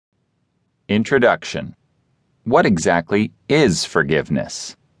Introduction. What exactly is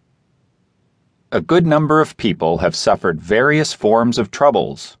forgiveness? A good number of people have suffered various forms of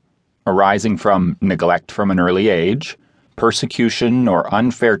troubles, arising from neglect from an early age, persecution or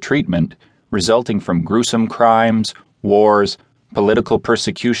unfair treatment resulting from gruesome crimes, wars, political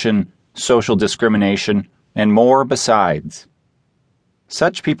persecution, social discrimination, and more besides.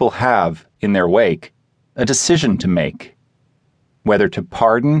 Such people have, in their wake, a decision to make: whether to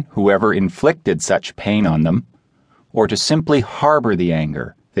pardon whoever inflicted such pain on them, or to simply harbor the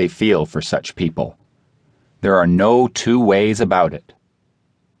anger they feel for such people. There are no two ways about it.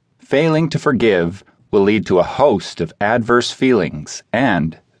 Failing to forgive will lead to a host of adverse feelings,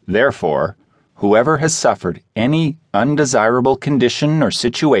 and, therefore, whoever has suffered any undesirable condition or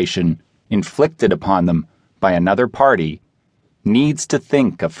situation inflicted upon them by another party needs to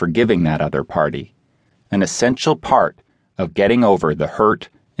think of forgiving that other party, an essential part of getting over the hurt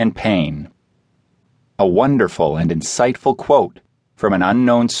and pain. A wonderful and insightful quote from an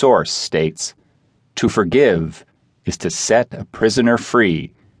unknown source states, "To forgive is to set a prisoner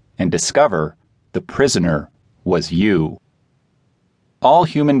free and discover the prisoner was you." All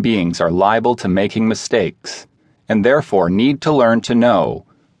human beings are liable to making mistakes, and therefore need to learn to know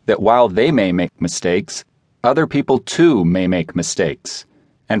that while they may make mistakes, other people too may make mistakes,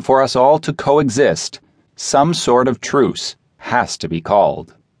 and for us all to coexist, some sort of truce has to be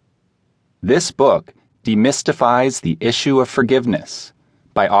called. This book demystifies the issue of forgiveness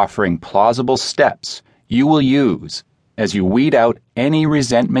by offering plausible steps you will use as you weed out any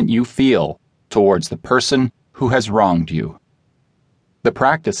resentment you feel towards the person who has wronged you. The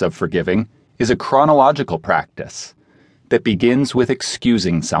practice of forgiving is a chronological practice that begins with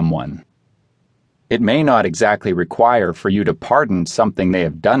excusing someone. It may not exactly require for you to pardon something they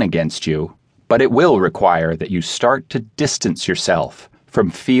have done against you, but it will require that you start to distance yourself from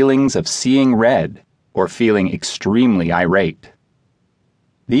feelings of seeing red or feeling extremely irate.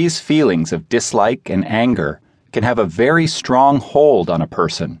 These feelings of dislike and anger can have a very strong hold on a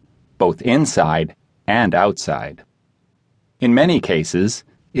person, both inside and outside. In many cases,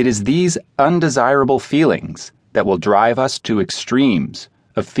 it is these undesirable feelings that will drive us to extremes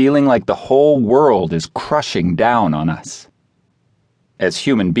of feeling like the whole world is crushing down on us. As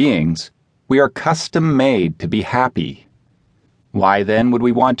human beings, we are custom-made to be happy. Why then would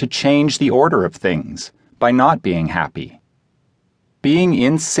we want to change the order of things by not being happy? Being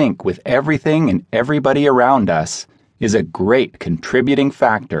in sync with everything and everybody around us is a great contributing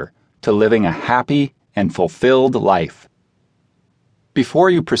factor to living a happy and fulfilled life. Before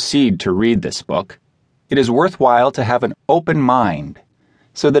you proceed to read this book, it is worthwhile to have an open mind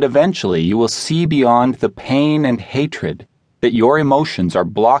so that eventually you will see beyond the pain and hatred that your emotions are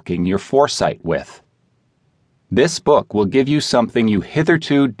blocking your foresight with. This book will give you something you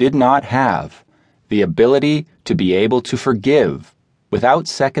hitherto did not have, the ability to be able to forgive without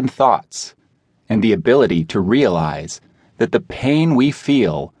second thoughts, and the ability to realize that the pain we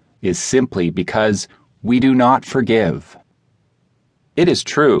feel is simply because we do not forgive. It is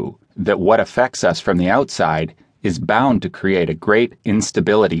true that what affects us from the outside is bound to create a great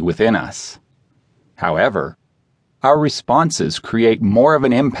instability within us. However, our responses create more of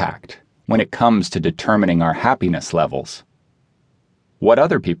an impact when it comes to determining our happiness levels. What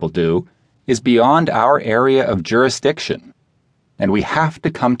other people do is beyond our area of jurisdiction, and we have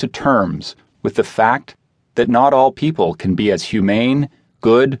to come to terms with the fact that not all people can be as humane,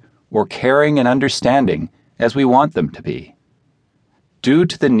 good, or caring and understanding as we want them to be. Due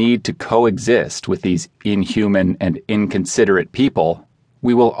to the need to coexist with these inhuman and inconsiderate people,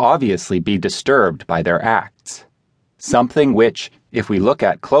 we will obviously be disturbed by their acts. Something which, if we look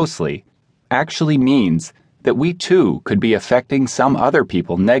at closely, actually means that we too could be affecting some other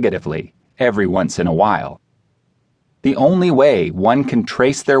people negatively every once in a while. The only way one can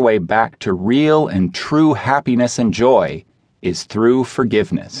trace their way back to real and true happiness and joy is through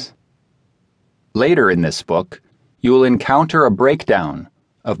forgiveness. Later in this book, you will encounter a breakdown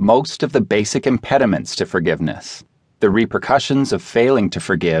of most of the basic impediments to forgiveness, the repercussions of failing to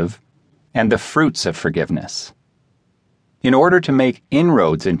forgive, and the fruits of forgiveness. In order to make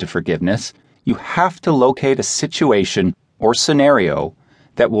inroads into forgiveness, you have to locate a situation or scenario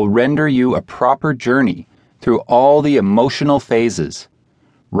that will render you a proper journey through all the emotional phases,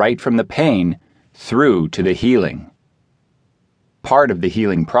 right from the pain through to the healing. Part of the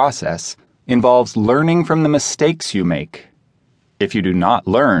healing process involves learning from the mistakes you make. If you do not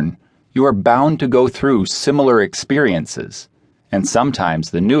learn, you are bound to go through similar experiences, and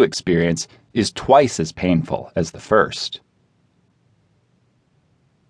sometimes the new experience is twice as painful as the first.